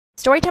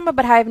Storytime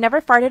about how I've never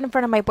farted in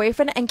front of my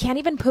boyfriend and can't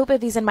even poop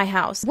if he's in my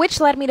house, which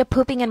led me to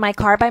pooping in my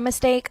car by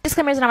mistake.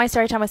 Disclaimer is not my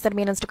story time, was sent to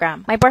me on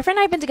Instagram. My boyfriend and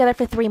I have been together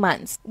for 3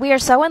 months. We are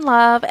so in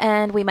love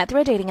and we met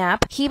through a dating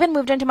app. He even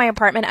moved into my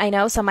apartment. I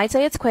know some might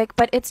say it's quick,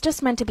 but it's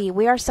just meant to be.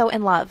 We are so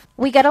in love.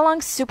 We get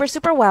along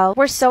super well.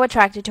 We're so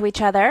attracted to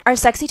each other. Our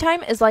sexy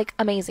time is like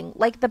amazing,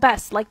 like the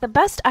best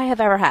I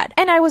have ever had.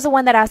 And I was the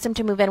one that asked him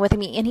to move in with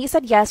me and he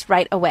said yes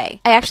right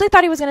away. I actually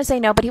thought he was going to say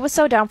no, but he was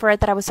so down for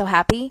it that I was so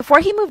happy. Before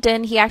he moved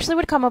in, he actually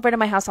would come over to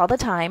my house all the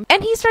time,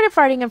 and he started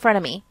farting in front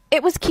of me.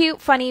 It was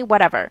cute, funny,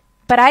 whatever.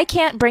 But I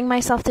can't bring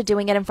myself to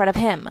doing it in front of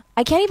him.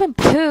 I can't even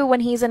poo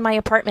when he's in my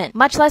apartment,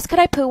 much less could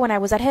I poo when I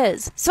was at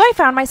his. So I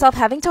found myself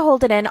having to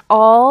hold it in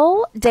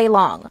all day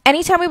long.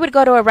 Anytime we would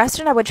go to a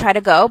restaurant, I would try to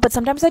go, but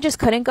sometimes I just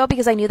couldn't go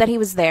because I knew that he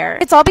was there.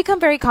 It's all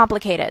become very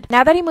complicated.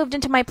 Now that he moved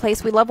into my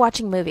place, we love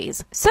watching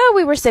movies. So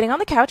we were sitting on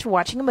the couch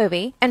watching a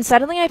movie, and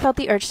suddenly I felt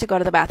the urge to go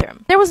to the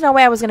bathroom. There was no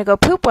way I was going to go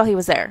poop while he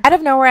was there. Out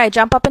of nowhere, I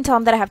jump up and tell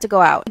him that I have to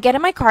go out. Get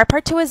in my car,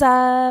 part 2 is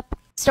up.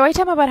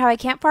 Storytime about how I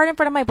can't fart in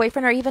front of my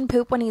boyfriend or even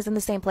poop when he's in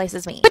the same place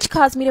as me, which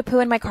caused me to poo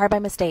in my car by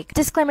mistake.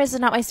 Disclaimer, this is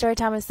not my story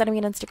time, it's sending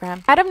me on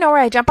Instagram. Out of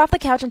nowhere, I jump off the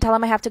couch and tell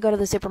him I have to go to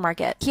the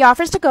supermarket. He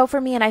offers to go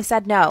for me and I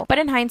said no, but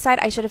in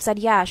hindsight, I should have said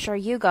yeah, sure,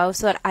 you go,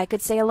 so that I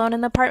could stay alone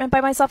in the apartment by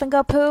myself and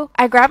go poo.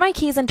 I grab my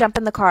keys and jump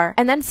in the car,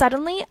 and then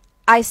suddenly,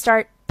 I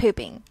start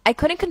pooping. I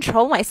couldn't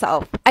control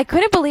myself. I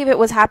couldn't believe it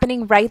was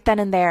happening right then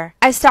and there.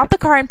 I stopped the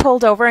car and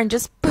pulled over and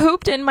just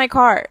pooped in my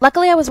car.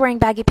 Luckily, I was wearing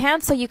baggy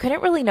pants, so you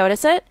couldn't really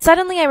notice it.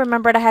 Suddenly, I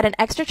remembered I had an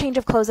extra change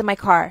of clothes in my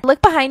car. I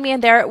looked behind me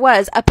and there it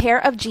was, a pair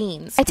of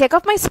jeans. I take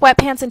off my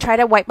sweatpants and try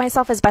to wipe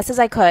myself as best as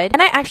I could.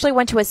 And I actually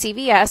went to a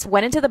CVS,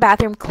 went into the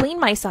bathroom, cleaned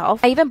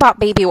myself. I even bought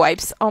baby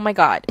wipes. Oh my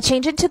god. I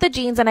changed into the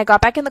jeans and I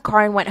got back in the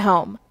car and went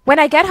home. When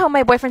I get home,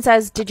 my boyfriend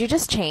says, "Did you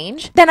just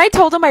change?" Then I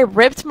told him I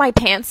ripped my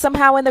pants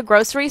somehow in the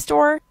grocery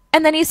store.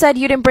 And then he said,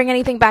 "You didn't bring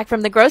anything back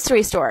from the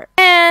grocery store."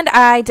 And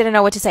I didn't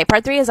know what to say.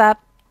 Part 3 is up.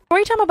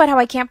 Storytime about how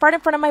I can't fart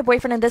in front of my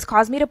boyfriend and this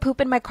caused me to poop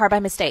in my car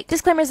by mistake.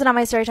 Disclaimer is not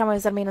my storytime, it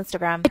was sent me on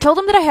Instagram. I told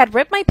him that I had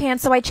ripped my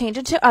pants, so I changed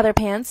into other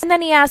pants. And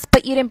then he asked,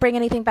 "But you didn't bring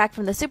anything back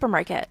from the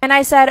supermarket." And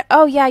I said,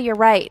 "Oh yeah, you're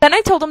right." Then I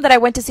told him that I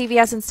went to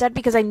CVS instead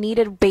because I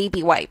needed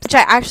baby wipes, which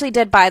I actually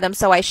did buy them,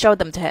 so I showed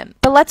them to him.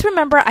 But let's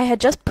remember, I had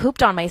just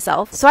pooped on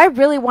myself, so I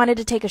really wanted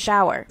to take a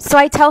shower. So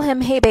I tell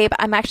him, "Hey babe,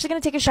 I'm actually gonna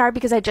take a shower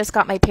because I just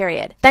got my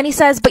period." Then he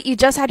says, "But you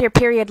just had your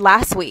period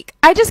last week."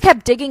 I just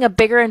kept digging a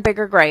bigger and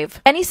bigger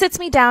grave. Then he sits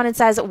me down and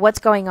says, "What's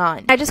going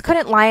on?" I just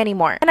couldn't lie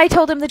anymore. And I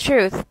told him the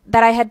truth,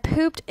 that I had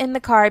pooped in the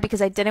car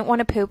because I didn't want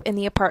to poop in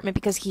the apartment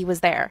because he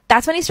was there.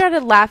 That's when he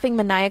started laughing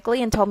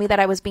maniacally and told me that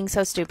I was being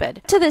so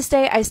stupid. To this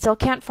day, I still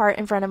can't fart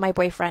in front of my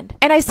boyfriend.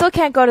 And I still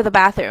can't go to the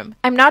bathroom.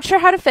 I'm not sure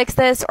how to fix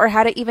this or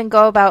how to even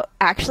go about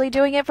actually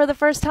doing it for the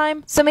first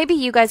time. So maybe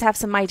you guys have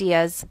some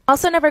ideas.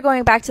 Also, never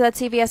going back to that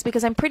CVS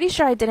because I'm pretty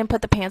sure I didn't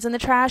put the pants in the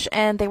trash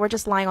and they were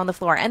just lying on the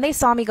floor and they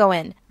saw me go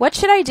in. What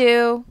should I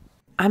do?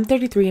 I'm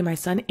 33 and my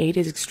son 8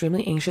 is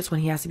extremely anxious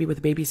when he has to be with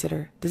a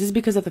babysitter. This is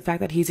because of the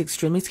fact that he's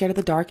extremely scared of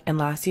the dark, and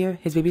last year,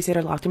 his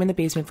babysitter locked him in the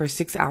basement for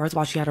 6 hours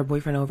while she had her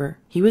boyfriend over.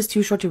 He was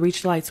too short to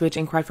reach the light switch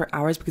and cried for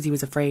hours because he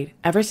was afraid.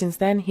 Ever since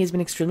then, he has been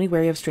extremely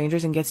wary of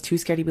strangers and gets too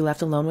scared to be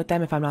left alone with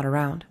them if I'm not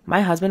around.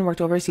 My husband worked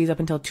overseas up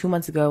until 2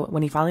 months ago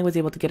when he finally was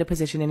able to get a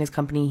position in his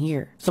company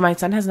here. So my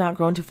son has not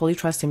grown to fully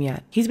trust him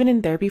yet. He's been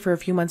in therapy for a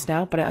few months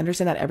now, but I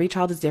understand that every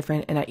child is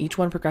different and that each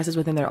one progresses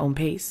within their own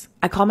pace.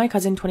 I called my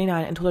cousin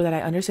 29 and told her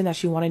that I understand that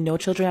she wanted no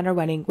children at our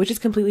wedding, which is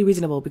completely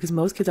reasonable because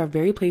most kids are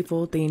very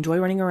playful, they enjoy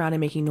running around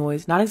and making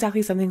noise, not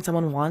exactly something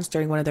someone wants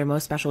during one of their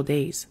most special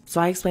days.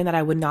 So I explained that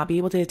I would not be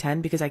able to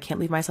attend because I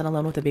can't leave my son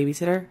alone with a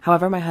babysitter.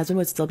 However, my husband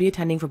would still be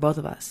attending for both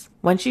of us.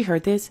 When she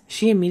heard this,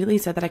 she immediately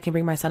said that I can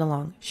bring my son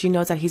along. She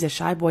knows that he's a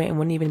shy boy and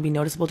wouldn't even be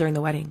noticeable during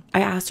the wedding. I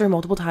asked her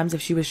multiple times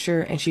if she was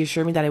sure and she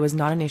assured me that it was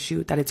not an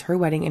issue, that it's her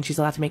wedding and she's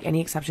allowed to make any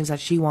exceptions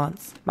that she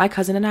wants. My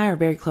cousin and I are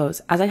very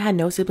close, as I had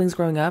no siblings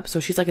growing up, so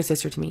she's like a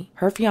sister to me.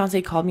 Her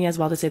fiance called me as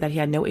well to say that he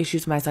had no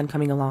issues with my son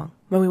coming along.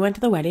 When we went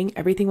to the wedding,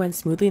 everything went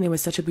smoothly and it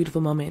was such a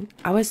beautiful moment.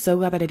 I was so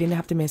glad that I didn't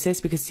have to miss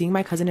this because seeing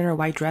my cousin in her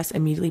white dress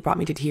immediately brought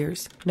me to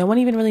tears. No one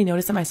even really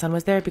noticed that my son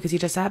was there because he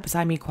just sat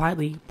beside me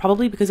quietly,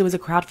 probably because it was a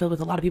crowd filled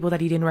with a lot of people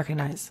that he didn't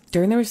recognize.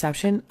 During the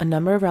reception, a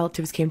number of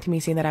relatives came to me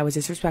saying that I was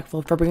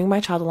disrespectful for bringing my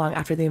child along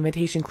after the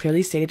invitation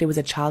clearly stated it was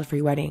a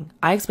child-free wedding.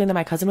 I explained that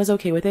my cousin was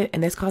okay with it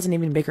and this caused an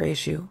even bigger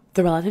issue.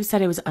 The relatives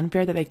said it was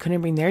unfair that they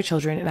couldn't bring their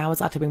children and I was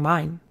allowed to bring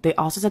mine. They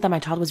also said that my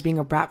child was being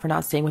a brat for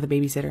not staying with a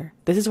babysitter.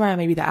 This is where I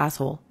may be the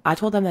asshole. I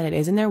told them that it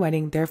isn't their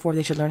wedding, therefore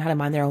they should learn how to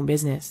mind their own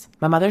business.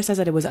 My mother says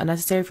that it was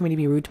unnecessary for me to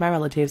be rude to my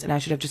relatives and I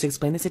should have just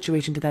explained the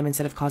situation to them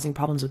instead of causing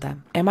problems with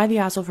them. Am I the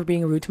asshole for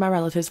being rude to my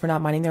relatives for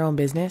not minding their own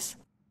business?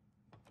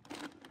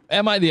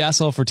 Am I the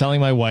asshole for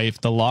telling my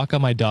wife the lock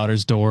on my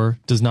daughter's door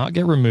does not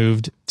get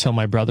removed till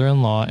my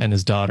brother-in-law and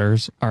his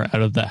daughters are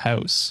out of the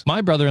house.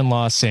 My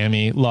brother-in-law,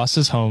 Sammy, lost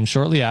his home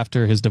shortly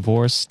after his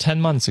divorce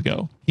 10 months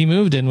ago. He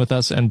moved in with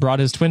us and brought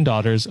his twin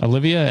daughters,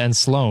 Olivia and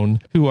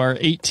Sloane, who are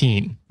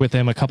 18, with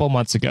him a couple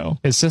months ago.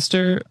 His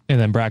sister,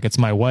 and then brackets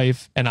my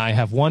wife, and I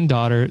have one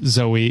daughter,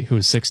 Zoe, who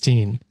is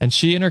 16, and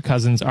she and her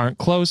cousins aren't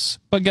close,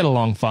 but get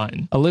along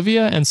fine.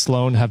 Olivia and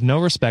Sloane have no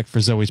respect for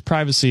Zoe's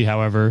privacy,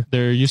 however.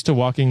 They're used to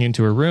walking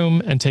into her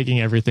room and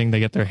taking everything they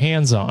get their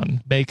hands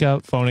on: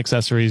 makeup, phone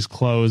accessories,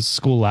 clothes,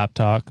 school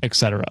laptop,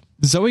 etc.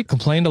 Zoe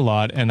complained a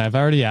lot, and I've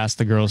already asked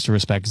the girls to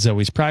respect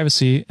Zoe's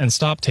privacy and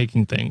stop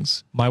taking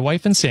things. My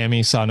wife and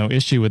Sammy saw no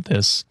issue with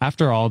this.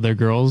 After all, they're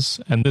girls,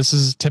 and this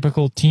is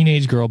typical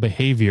teenage girl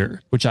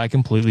behavior, which I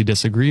completely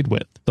disagreed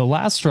with. The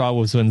last straw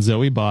was when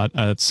Zoe bought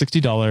a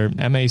 $60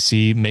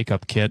 MAC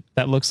makeup kit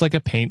that looks like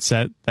a paint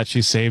set that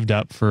she saved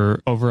up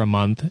for over a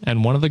month,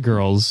 and one of the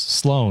girls,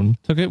 Sloane,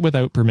 took it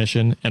without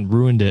permission and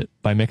ruined it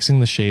by mixing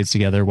the shades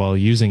together while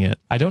using it.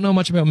 I don't know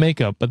much about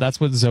makeup, but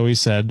that's what Zoe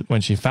said when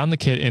she found the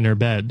kit in her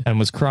bed and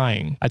was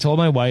crying. I told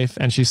my wife,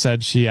 and she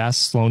said she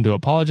asked Sloane to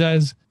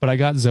apologize, but I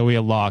got Zoe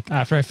a lock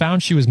after I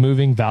found she was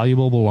moving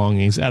valuable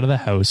belongings out of the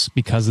house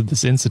because of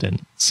this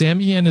incident.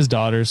 Sammy and his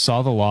daughters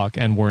saw the lock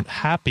and weren't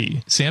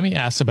happy. Sammy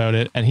asked about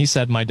it, and he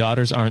said my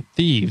daughters aren't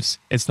thieves.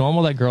 It's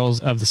normal that girls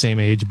of the same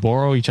age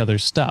borrow each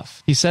other's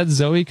stuff. He said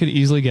Zoe could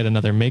easily get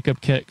another makeup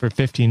kit for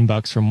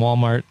 $15 from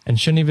Walmart and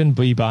shouldn't even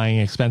be buying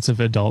expensive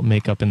adult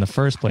makeup in the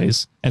first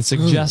place, and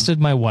suggested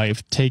my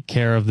wife take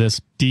care of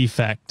this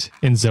defect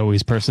in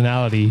Zoe's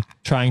personality,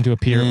 trying to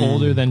appear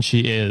older than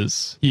she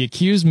is. He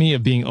accused me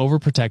of being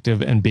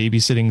overprotective and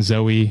babysitting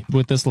Zoe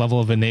with this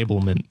level of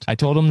enablement. I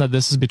told him that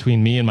this is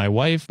between me and my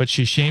wife, but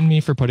she shamed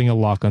me for putting a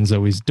lock on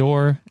Zoe's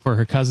door for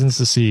her cousins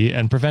to see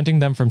and preventing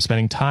them from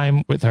spending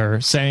time with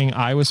her, saying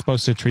I was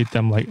supposed to treat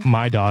them like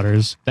my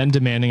daughters, then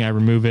demanding I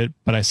remove it,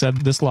 but I said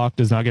this lock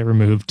does not get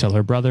removed till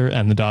her brother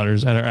and the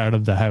daughters are out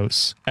of the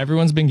house.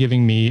 Everyone's been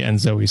giving me and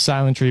Zoe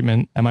silent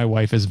treatment, and my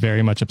wife is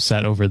very much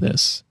upset over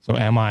this. So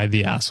am I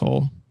the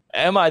asshole?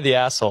 Am I the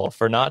asshole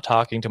for not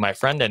talking to my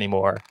friend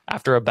anymore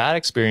after a bad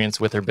experience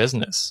with her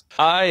business?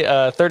 I,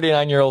 a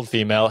 39-year-old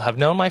female, have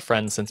known my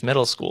friend since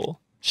middle school.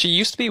 She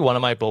used to be one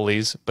of my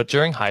bullies, but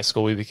during high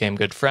school we became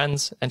good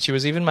friends, and she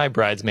was even my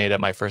bridesmaid at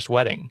my first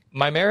wedding.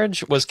 My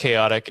marriage was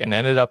chaotic and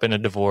ended up in a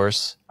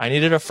divorce. I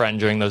needed a friend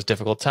during those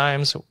difficult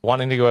times,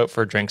 wanting to go out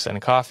for drinks and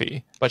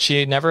coffee, but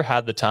she never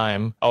had the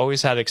time,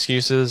 always had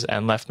excuses,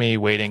 and left me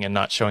waiting and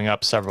not showing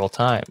up several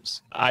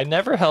times. I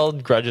never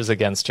held grudges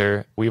against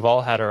her. We've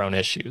all had our own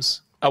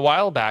issues. A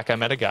while back, I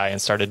met a guy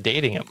and started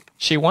dating him.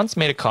 She once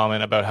made a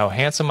comment about how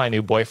handsome my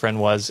new boyfriend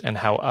was and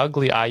how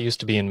ugly I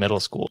used to be in middle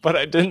school, but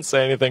I didn't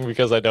say anything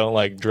because I don't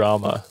like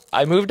drama.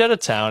 I moved out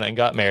of town and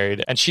got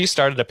married, and she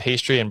started a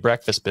pastry and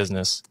breakfast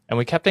business, and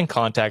we kept in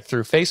contact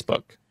through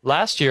Facebook.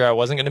 Last year, I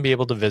wasn't going to be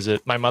able to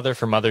visit my mother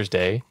for Mother's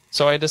Day,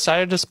 so I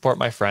decided to support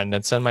my friend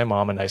and send my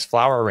mom a nice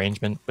flower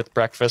arrangement with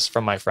breakfast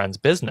from my friend's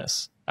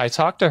business. I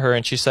talked to her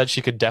and she said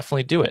she could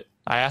definitely do it.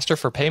 I asked her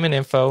for payment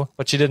info,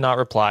 but she did not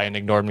reply and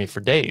ignored me for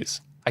days.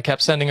 I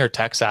kept sending her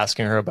texts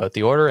asking her about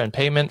the order and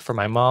payment for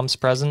my mom's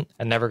present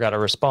and never got a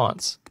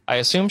response. I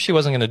assumed she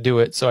wasn't going to do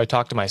it, so I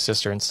talked to my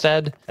sister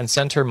instead and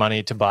sent her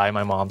money to buy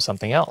my mom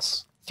something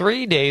else.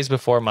 3 days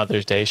before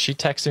Mother's Day, she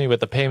texted me with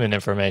the payment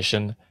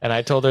information, and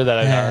I told her that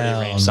I'd already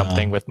arranged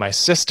something with my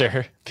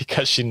sister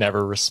because she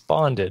never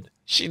responded.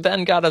 She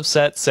then got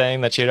upset,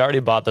 saying that she had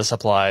already bought the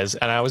supplies,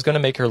 and I was going to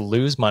make her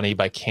lose money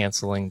by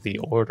canceling the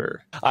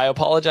order. I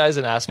apologized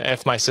and asked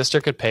if my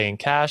sister could pay in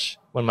cash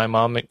when my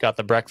mom got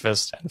the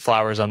breakfast and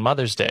flowers on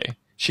Mother's Day.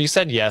 She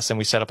said yes, and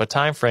we set up a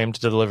time frame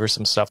to deliver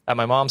some stuff at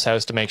my mom's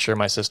house to make sure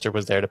my sister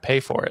was there to pay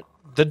for it.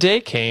 The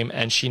day came,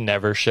 and she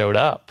never showed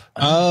up.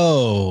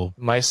 Oh.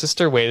 My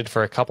sister waited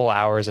for a couple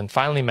hours and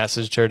finally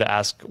messaged her to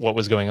ask what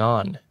was going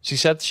on. She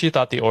said she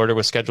thought the order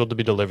was scheduled to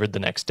be delivered the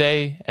next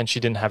day, and she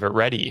didn't have it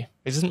ready.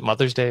 Isn't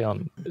Mother's Day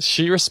on?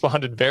 She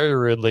responded very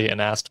rudely and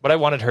asked what I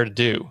wanted her to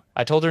do.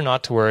 I told her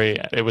not to worry,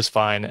 it was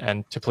fine,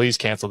 and to please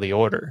cancel the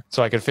order,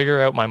 so I could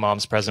figure out my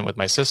mom's present with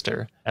my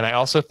sister, and I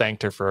also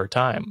thanked her for her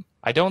time.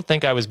 I don't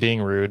think I was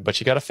being rude, but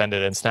she got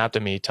offended and snapped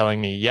at me, telling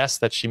me, yes,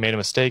 that she made a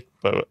mistake,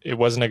 but it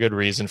wasn't a good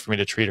reason for me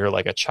to treat her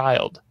like a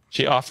child.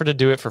 She offered to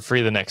do it for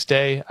free the next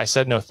day. I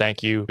said no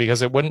thank you,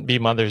 because it wouldn't be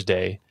Mother's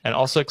Day, and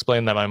also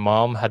explained that my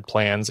mom had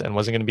plans and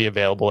wasn't going to be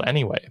available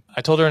anyway.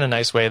 I told her in a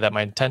nice way that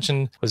my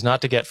intention was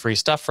not to get free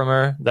stuff from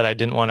her, that I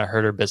didn't want to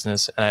hurt her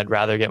business, and I'd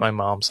rather get my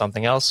mom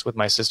something else with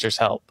my sister's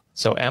help.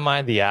 So am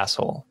I the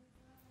asshole?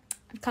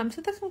 I've come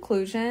to the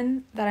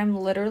conclusion that I'm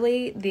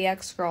literally the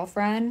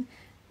ex-girlfriend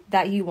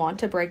that you want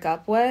to break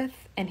up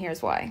with, and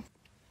here's why.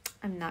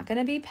 I'm not going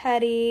to be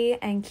petty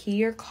and key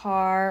your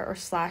car or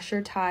slash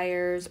your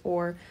tires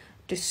or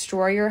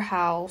destroy your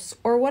house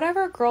or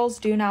whatever girls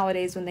do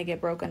nowadays when they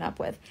get broken up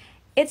with.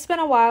 It's been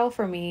a while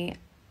for me.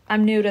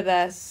 I'm new to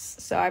this,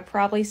 so I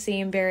probably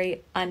seem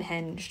very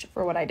unhinged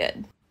for what I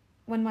did.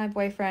 When my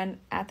boyfriend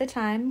at the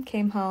time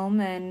came home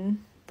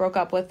and broke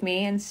up with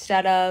me,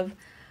 instead of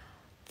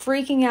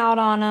freaking out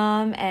on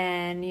him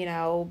and, you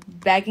know,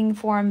 begging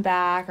for him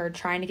back or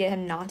trying to get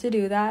him not to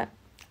do that.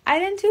 I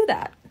didn't do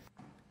that.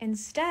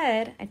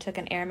 Instead, I took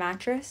an air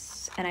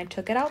mattress and I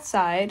took it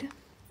outside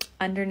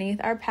underneath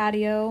our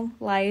patio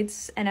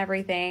lights and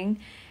everything.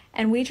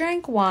 And we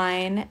drank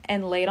wine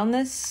and laid on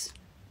this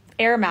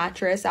air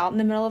mattress out in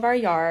the middle of our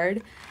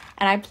yard.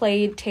 And I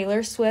played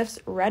Taylor Swift's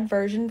Red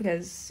Version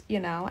because, you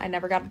know, I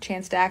never got a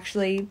chance to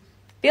actually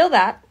feel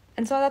that.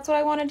 And so that's what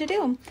I wanted to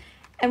do.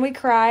 And we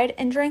cried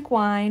and drank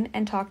wine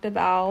and talked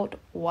about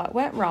what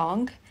went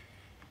wrong.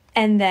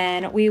 And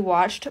then we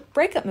watched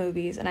breakup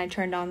movies and I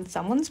turned on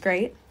Someone's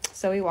Great.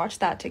 So we watched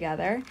that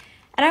together.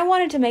 And I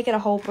wanted to make it a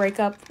whole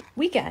breakup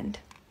weekend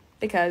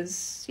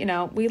because, you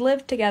know, we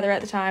lived together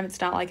at the time.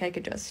 It's not like I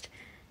could just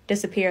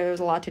disappear. There was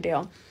a lot to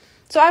do.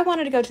 So I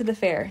wanted to go to the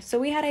fair. So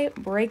we had a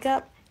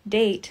breakup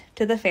date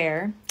to the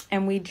fair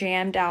and we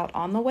jammed out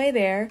on the way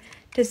there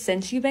to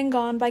Since You've Been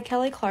Gone by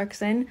Kelly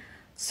Clarkson,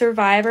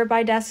 Survivor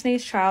by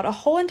Destiny's Child, a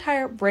whole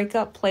entire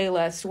breakup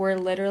playlist we're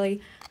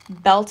literally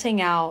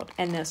belting out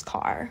in this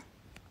car.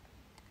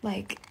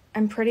 Like,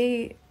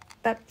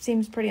 that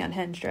seems pretty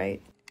unhinged,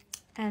 right?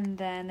 And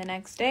then the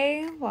next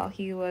day, while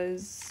he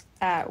was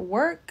at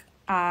work,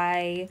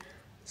 I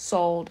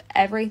sold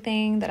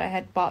everything that I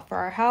had bought for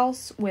our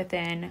house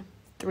within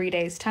 3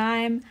 days'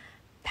 time,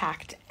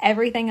 packed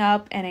everything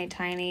up in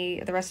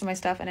the rest of my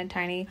stuff in a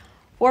tiny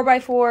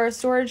 4x4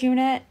 storage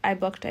unit. I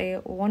booked a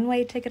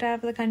one-way ticket out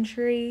of the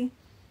country,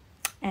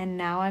 and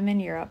now I'm in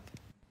Europe.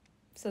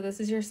 So this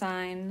is your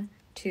sign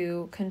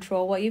to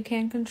control what you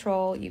can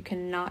control. You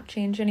cannot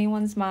change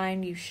anyone's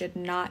mind. You should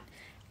not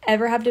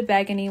ever have to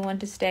beg anyone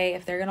to stay.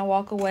 If they're going to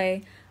walk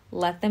away,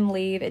 let them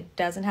leave. It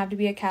doesn't have to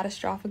be a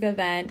catastrophic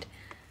event.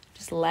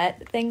 Just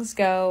let things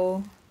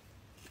go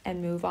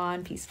and move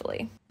on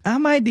peacefully.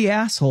 Am I the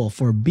asshole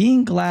for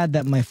being glad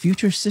that my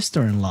future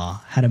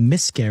sister-in-law had a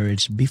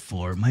miscarriage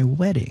before my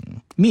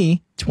wedding?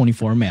 Me,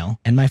 24 male,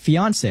 and my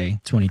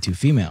fiance, 22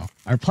 female,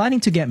 are planning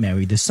to get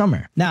married this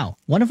summer. Now,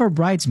 one of our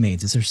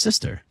bridesmaids is her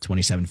sister,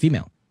 27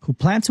 female, who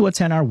planned to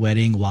attend our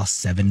wedding while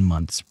 7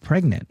 months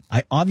pregnant.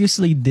 I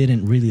obviously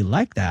didn't really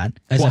like that,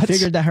 as I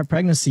figured that her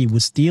pregnancy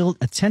would steal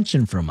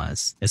attention from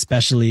us,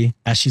 especially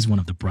as she's one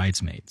of the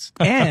bridesmaids.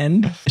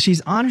 And she's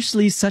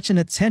honestly such an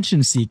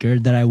attention seeker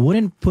that I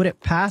wouldn't put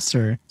it past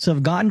her to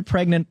have gotten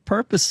pregnant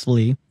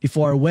purposefully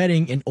before our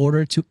wedding in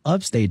order to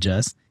upstage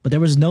us. But there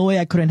was no way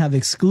I couldn't have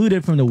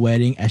excluded from the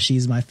wedding as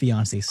she's my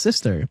fiance's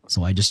sister,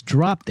 so I just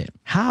dropped it.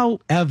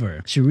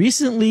 However, she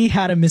recently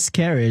had a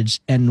miscarriage,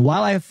 and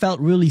while I felt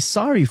really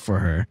sorry for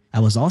her,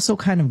 I was also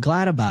kind of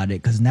glad about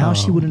it because now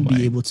she wouldn't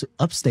be able to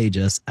upstage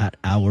us at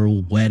our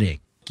wedding.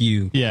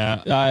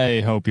 Yeah,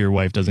 I hope your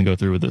wife doesn't go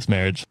through with this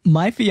marriage.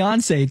 My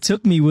fiance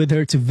took me with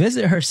her to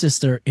visit her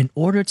sister in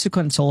order to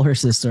console her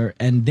sister,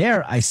 and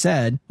there I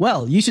said,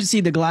 well, you should see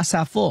the glass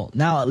half full.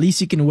 Now at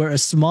least you can wear a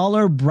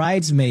smaller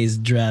bridesmaid's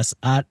dress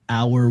at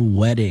our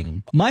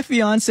wedding. My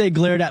fiance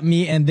glared at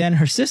me, and then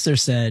her sister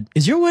said,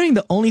 is your wedding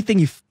the only thing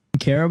you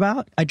care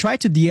about? I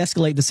tried to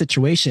de-escalate the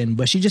situation,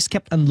 but she just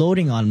kept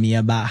unloading on me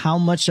about how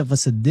much of a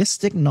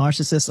sadistic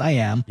narcissist I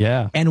am.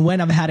 Yeah. And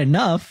when I've had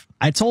enough,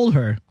 I told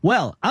her,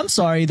 well, I'm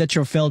sorry that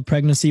your failed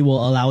pregnancy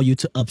will allow you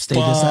to upstage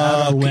us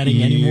at our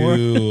wedding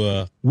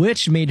anymore.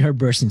 Which made her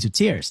burst into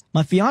tears.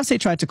 My fiance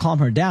tried to calm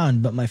her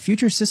down, but my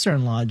future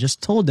sister-in-law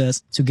just told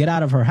us to get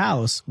out of her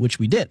house, which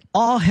we did.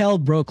 All hell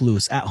broke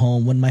loose at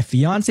home when my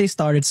fiance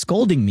started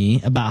scolding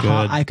me about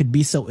how I could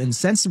be so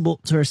insensible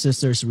to her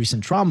sister's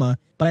recent trauma,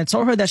 but I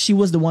told her that she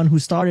was the one who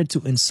started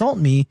to insult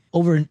me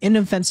over an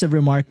inoffensive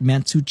remark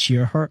meant to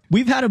cheer her.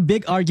 We've had a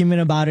big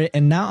argument about it,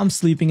 and now I'm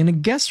sleeping in a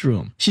guest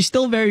room. She's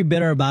still very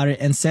bitter about it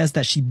and says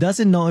that she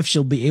doesn't know if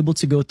she'll be able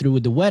to go through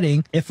with the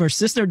wedding if her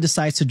sister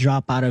decides to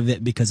drop out of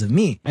it because of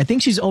me. I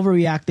think she's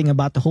overreacting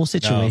about the whole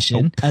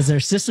situation, as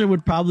her sister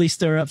would probably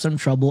stir up some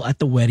trouble at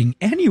the wedding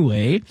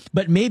anyway,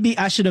 but maybe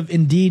I should have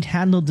indeed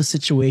handled the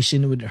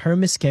situation with her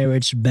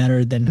miscarriage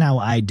better than how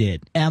I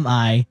did. Am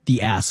I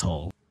the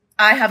asshole?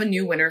 I have a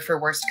new winner for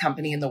worst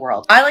company in the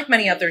world. I, like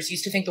many others,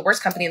 used to think the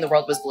worst company in the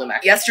world was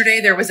Blumex. Yesterday,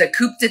 there was a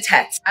coup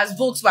d'etat as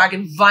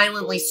Volkswagen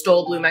violently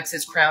stole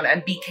Blumex's crown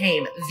and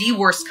became the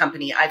worst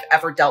company I've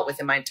ever dealt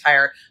with in my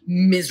entire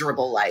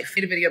miserable life.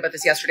 I made a video about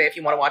this yesterday if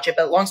you want to watch it,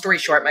 but long story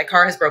short, my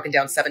car has broken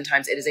down 7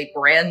 times. It is a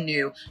brand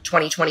new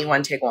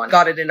 2021 Tiguan.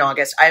 Got it in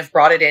August. I have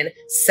brought it in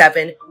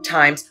 7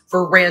 times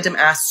for random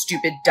ass,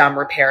 stupid, dumb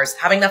repairs,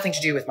 having nothing to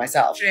do with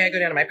myself. Today, I go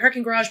down to my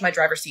parking garage, my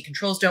driver's seat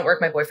controls don't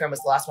work, my boyfriend was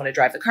the last one to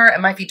drive the car,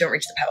 and my feet don't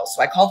reach the pedals.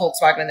 So I call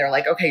Volkswagen and they're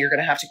like, okay, you're going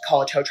to have to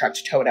call a tow truck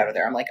to tow it out of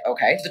there. I'm like,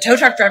 okay. So the tow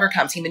truck driver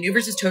comes, he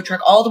maneuvers his tow truck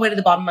all the way to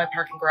the bottom of my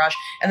parking garage.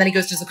 And then he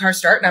goes, does the car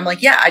start? And I'm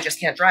like, yeah, I just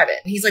can't drive it.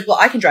 And he's like, well,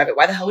 I can drive it.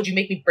 Why the hell would you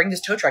make me bring this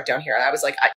tow truck down here? And I was like,